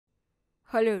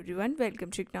Hello everyone, welcome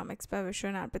to economics bye विश्व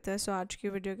नार्पिता। सो आज की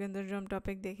वीडियो के अंदर जो हम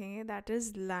टॉपिक देखेंगे दैट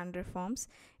इज़ लैंड रिफॉर्म्स।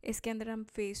 इसके अंदर हम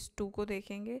फेज़ 2 को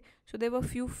देखेंगे। So there were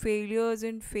few failures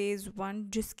in phase 1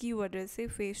 जिसकी वजह से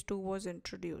फेज़ 2 वाज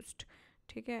इंट्रोड्यूस्ड।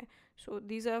 ठीक है, so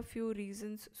these are few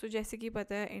reasons. सो जैसे कि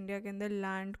पता है इंडिया के अंदर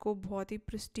लैंड को बहुत ही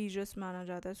प्रेस्टिजियस माना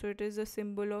जाता है। So it is a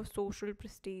symbol of social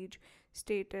Prestige,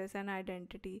 status and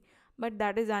identity. But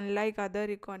that is unlike other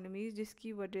economies,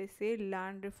 जिसकी वजह से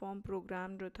लैंड रिफॉर्म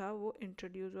प्रोग्राम जो था वो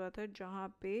इंट्रोड्यूस हुआ था, जहाँ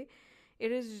पे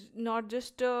इट इज़ नॉट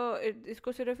जस्ट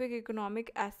इसको सिर्फ एक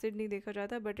इकोनॉमिक एसेट नहीं देखा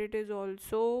जाता, but it is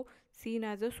also seen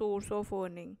as a source of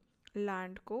earning.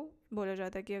 Land को बोला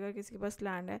जाता है कि अगर किसी के पास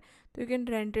लैंड है तो you can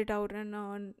rent it out and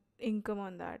earn income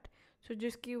on that. सो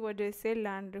जिसकी वजह से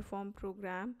लैंड रिफॉर्म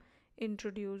प्रोग्राम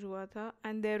इंट्रोड्यूस हुआ था।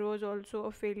 And there was also a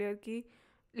failure की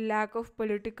लैक ऑफ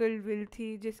पॉलिटिकल विल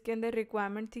थी, जिसके अंदर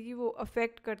रिक्वायरमेंट थी कि वो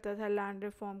अफेक्ट करता था लैंड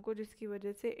रिफॉर्म को, जिसकी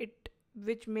वजह से it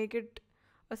which make it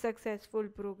a successful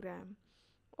programme.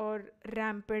 और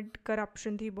रैम्पेंट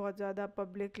करप्शन थी बहुत ज़्यादा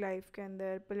पब्लिक लाइफ के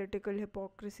अंदर, पॉलिटिकल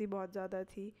हिपोक्रेसी बहुत ज़्यादा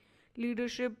थी,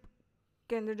 लीडरशिप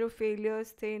के अंदर जो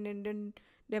फेलियर्स थे इन इंडियन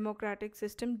डेमोक्रेटिक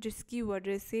सिस्टम, जिसकी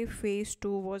वजह से फेज़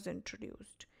 2 वाज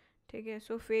इंट्रोड्यूस्ड। ठीक है,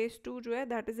 सो फेज़ 2 जो है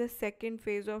that is the second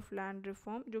phase of land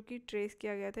reform, जो कि ट्रेस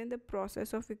किया गया था in the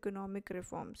process of economic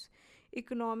reforms.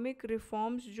 Economic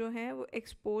reforms जो हैं वो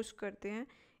एक्सपोज करते हैं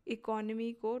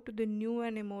इकोनॉमी को to the new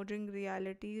and emerging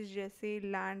realities, जैसे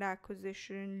land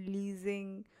acquisition,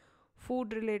 leasing,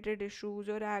 food related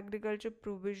issues और agriculture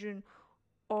provision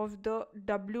of the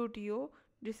WTO,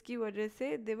 जिसकी वजह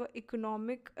से दे वर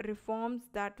economic reforms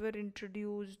that were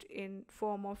introduced in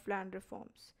form of land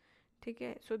reforms. ठीक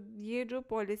है, सो ये जो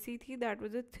पॉलिसी थी that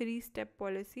was a 3 step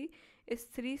policy. इस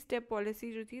 3 स्टेप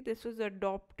पॉलिसी जो थी this was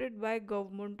adopted by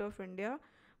government of India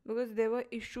because there were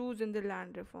issues in the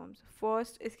land reforms.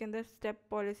 First इसके अंदर स्टेप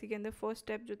पॉलिसी के अंदर फर्स्ट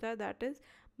स्टेप जो था दैट इज़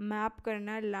मैप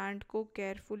करना है लैंड को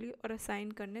केयरफुली और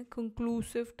असाइन करने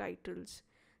कंक्लूसिव टाइटल्स।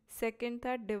 सेकेंड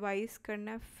था डिवाइस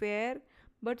करना फेयर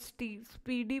बट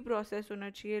स्पीडी प्रोसेस होना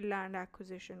चाहिए लैंड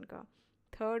एक्विजिशन का।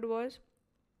 Third was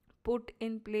put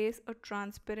in place a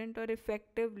transparent और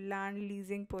इफेक्टिव लैंड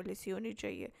लीजिंग पॉलिसी होनी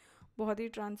चाहिए। बहुत ही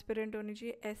ट्रांसपेरेंट होनी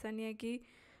चाहिए। ऐसा नहीं है कि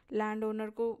लैंड ओनर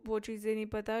को वो चीज़ें नहीं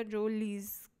पता जो लीज,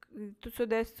 तो so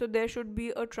there should be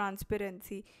a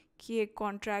transparency कि एक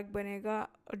कॉन्ट्रैक्ट बनेगा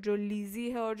और जो लीजी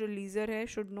है और जो लीजर है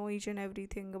should know each and every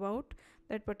thing about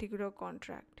that particular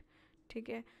contract. ठीक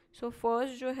है, सो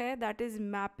फर्स्ट जो है that is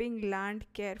mapping land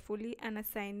carefully and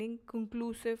assigning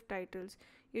conclusive titles.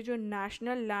 ये जो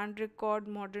national land record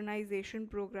modernisation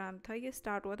programme था ये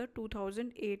स्टार्ट हुआ था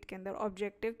 2008 के अंदर।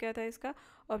 ऑब्जेक्टिव क्या था इसका?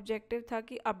 ऑब्जेक्टिव था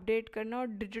कि अपडेट करना और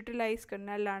डिजिटलाइज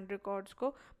करना है लैंड रिकॉर्ड्स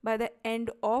को by the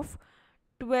end of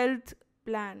 12th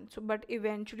plan. So but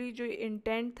eventually जो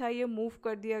इंटेंट था ये मूव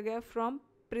कर दिया गया from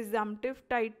presumptive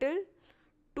title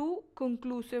to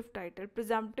conclusive title.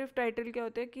 Presumptive title क्या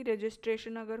होता है कि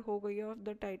रजिस्ट्रेशन अगर हो गई है ऑफ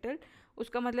द टाइटल,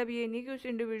 उसका मतलब ये नहीं कि उस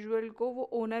इंडिविजुअल को वो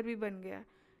ओनर भी बन गया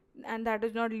and that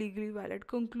is not legally valid.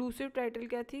 Conclusive title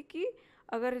क्या थी कि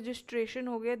अगर रजिस्ट्रेशन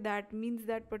हो गया that means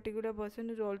that particular person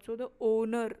is also the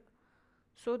owner,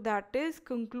 so that is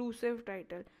conclusive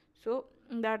title. So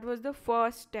that was the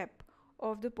first step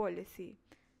of the policy.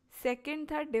 Second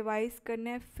था device करना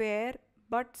है fair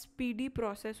but speedy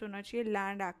process होना चाहिए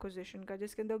लैंड एक्विजिशन का,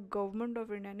 जिसके अंदर government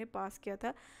of India ने पास किया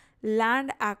था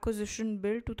लैंड एक्विजिशन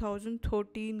बिल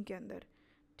 2013 के अंदर।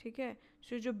 ठीक है,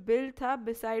 सो जो बिल था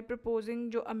बिसाइड प्रपोजिंग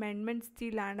जो अमेंडमेंट्स थी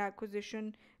land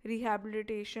acquisition,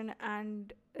 rehabilitation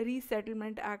and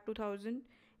resettlement act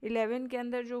 2011 के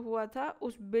अंदर जो हुआ था,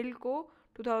 उस बिल को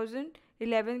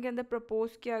 2011 के अंदर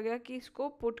प्रपोज किया गया कि इसको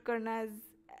पुट करना है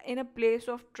इन अ प्लेस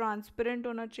ऑफ ट्रांसपेरेंट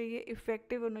होना चाहिए,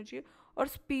 इफेक्टिव होना चाहिए और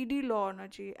स्पीडी लॉ होना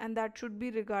चाहिए, and that should be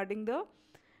regarding the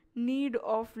need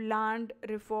of land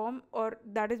reform, और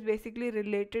that is basically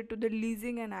related to the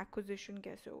leasing and acquisition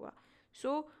कैसे होगा।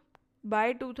 सो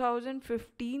बाय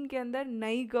 2015 के अंदर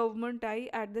नई government I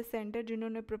at the centre,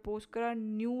 जिन्होंने प्रपोज करा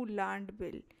न्यू लैंड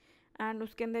बिल, एंड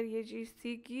उसके अंदर ये चीज़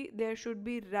थी कि there should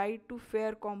be right to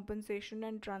fair compensation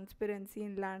and transparency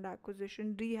in land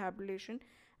acquisition, rehabilitation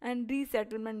and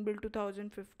resettlement bill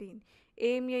 2015।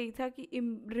 M यही था कि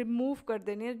रिमूव कर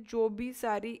देने जो भी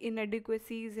सारी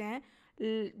इनएडिक्वेसीज हैं,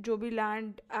 जो भी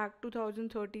लैंड एक्ट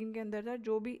 2013 के अंदर था,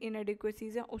 जो भी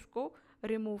इनएडिक्वेसीज हैं उसको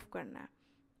रिमूव करना है।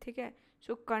 ठीक है,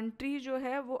 सो कंट्री जो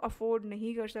है वो अफोर्ड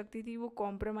नहीं कर सकती थी वो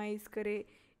कॉम्प्रोमाइज़ करे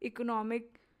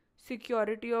economic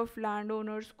security of land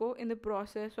owners को in the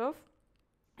process of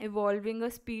evolving a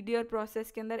speedier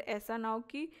process के अंदर। ऐसा ना हो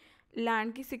कि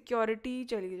लैंड की सिक्योरिटी ही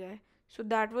चली जाए। So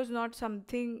that was not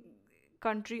something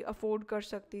country afford कर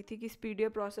सकती थी कि स्पीडियर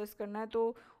प्रोसेस करना है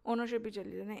तो ओनरशिप ही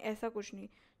चली जाए, नहीं ऐसा कुछ नहीं।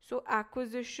 सो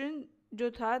एक्विजिशन जो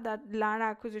था, दैट लैंड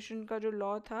एक्विजिशन का जो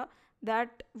लॉ था,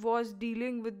 that was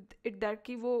dealing with it, that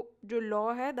कि वो जो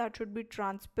लॉ है that should be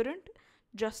transparent,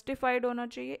 justified होना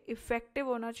चाहिए, इफेक्टिव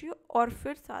होना चाहिए, और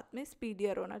फिर साथ में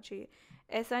स्पीडियर होना चाहिए.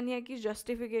 ऐसा नहीं है कि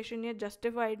जस्टिफिकेशन नहीं है,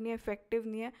 जस्टिफाइड नहीं है, इफेक्टिव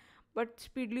नहीं है, बट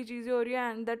स्पीडली चीज़ें हो रही है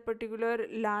and that particular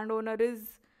land owner is,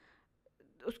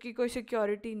 उसकी कोई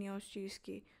सिक्योरिटी नहीं है उस चीज़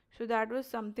की. So that was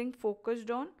something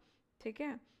focused on. ठीक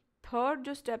है. थर्ड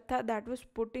जो स्टेप था, that was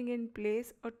putting in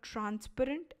place a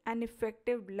transparent and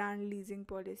effective land leasing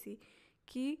policy.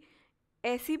 कि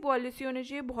ऐसी पॉलिसी होनी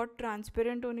चाहिए, बहुत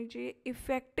ट्रांसपेरेंट होनी चाहिए,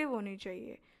 इफेक्टिव होनी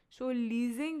चाहिए. सो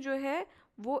लीजिंग जो है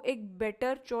वो एक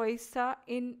बेटर चॉइस था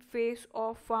इन फेस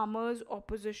ऑफ फार्मर्स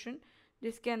ऑपोजिशन,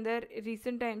 जिसके अंदर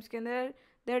रिसेंट टाइम्स के अंदर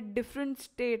there are different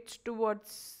states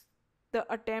towards the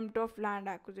attempt of land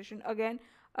acquisition. Again,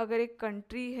 अगर एक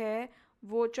कंट्री है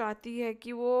वो चाहती है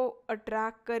कि वो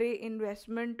अट्रैक्ट करे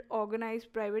इन्वेस्टमेंट ऑर्गेनाइज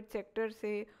प्राइवेट सेक्टर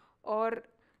से, और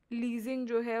लीजिंग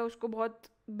जो है उसको बहुत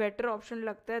बेटर ऑप्शन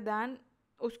लगता है दैन,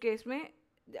 उस केस में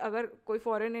अगर कोई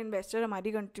फॉरेन इन्वेस्टर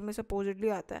हमारी कंट्री में सपोजिटली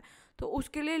आता है तो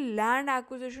उसके लिए लैंड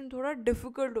एक्विजिशन थोड़ा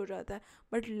डिफ़िकल्ट हो जाता है,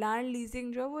 बट लैंड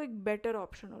लीजिंग जो है वो एक बेटर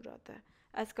ऑप्शन हो जाता है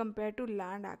as compare to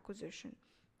land acquisition.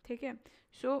 ठीक है.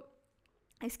 सो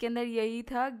इसके अंदर यही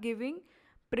था, गिविंग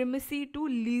प्रिमेसी टू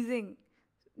लीजिंग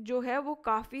जो है वो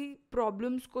काफ़ी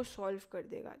प्रॉब्लम्स को सॉल्व कर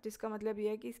देगा. जिसका मतलब ये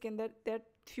है कि इसके अंदर देयर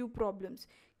फ्यू प्रॉब्लम्स,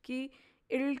 कि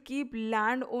it will keep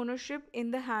land ownership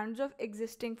in the hands of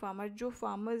existing farmers. जो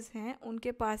फार्मर्स हैं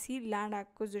उनके पास ही लैंड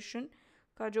एक्विजिशन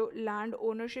का जो लैंड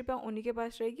ओनरशिप है उन्हीं के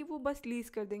पास रहेगी, वो बस लीज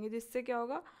कर देंगे. जिससे क्या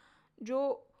होगा,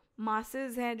 जो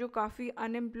मासेस हैं, जो काफ़ी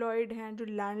अनएम्प्लॉयड हैं, जो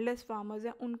लैंडलेस फार्मर्स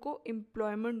हैं, उनको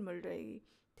एम्प्लॉयमेंट मिल जाएगी.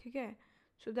 ठीक है.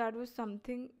 So that was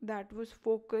something that was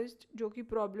focused, जो कि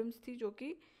प्रॉब्लम्स थी जो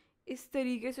कि इस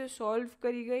तरीके से सॉल्व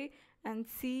करी गई. एंड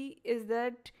सी इज़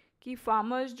दैट कि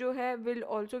फार्मर्स जो है will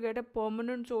also get a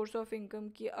permanent source of income.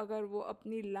 कि अगर वो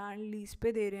अपनी लैंड लीज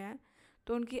पे दे रहे हैं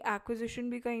तो उनकी एक्विजिशन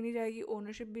भी कहीं नहीं जाएगी,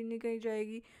 ओनरशिप भी नहीं कहीं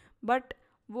जाएगी, बट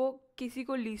वो किसी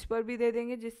को लीज पर भी दे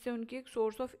देंगे, जिससे उनकी एक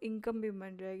सोर्स ऑफ इनकम भी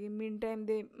बन जाएगी. Mean time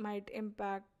they might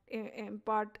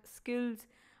impart skills,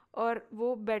 और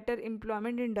वो बेटर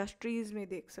एम्प्लॉयमेंट इंडस्ट्रीज़ में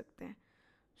देख सकते हैं.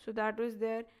 So that was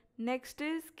there. Next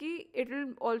is कि it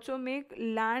will also make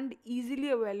land easily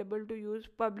available to use.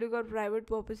 Public और प्राइवेट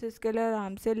पर्पसेस के लिए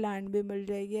आराम से लैंड भी मिल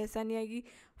जाएगी. ऐसा नहीं है कि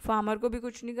फार्मर को भी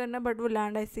कुछ नहीं करना बट वो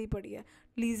लैंड ऐसे ही पड़ी है.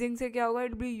 लीजिंग से क्या होगा,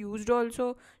 इट बी यूज्ड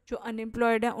ऑल्सो. जो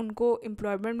अनएम्प्लॉयड है उनको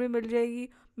एम्प्लॉयमेंट भी मिल जाएगी.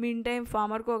 मीन टाइम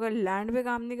फार्मर को अगर लैंड पे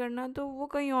काम नहीं करना तो वो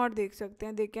कहीं और देख सकते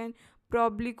हैं. They can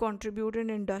probably contribute in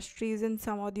industries इन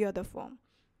सम और द अदर फॉर्म.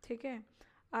 ठीक है.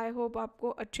 आई होप आपको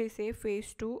अच्छे से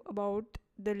phase 2 about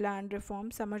the land reform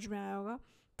समझ में आया होगा.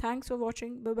 Thanks for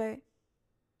watching. Bye bye.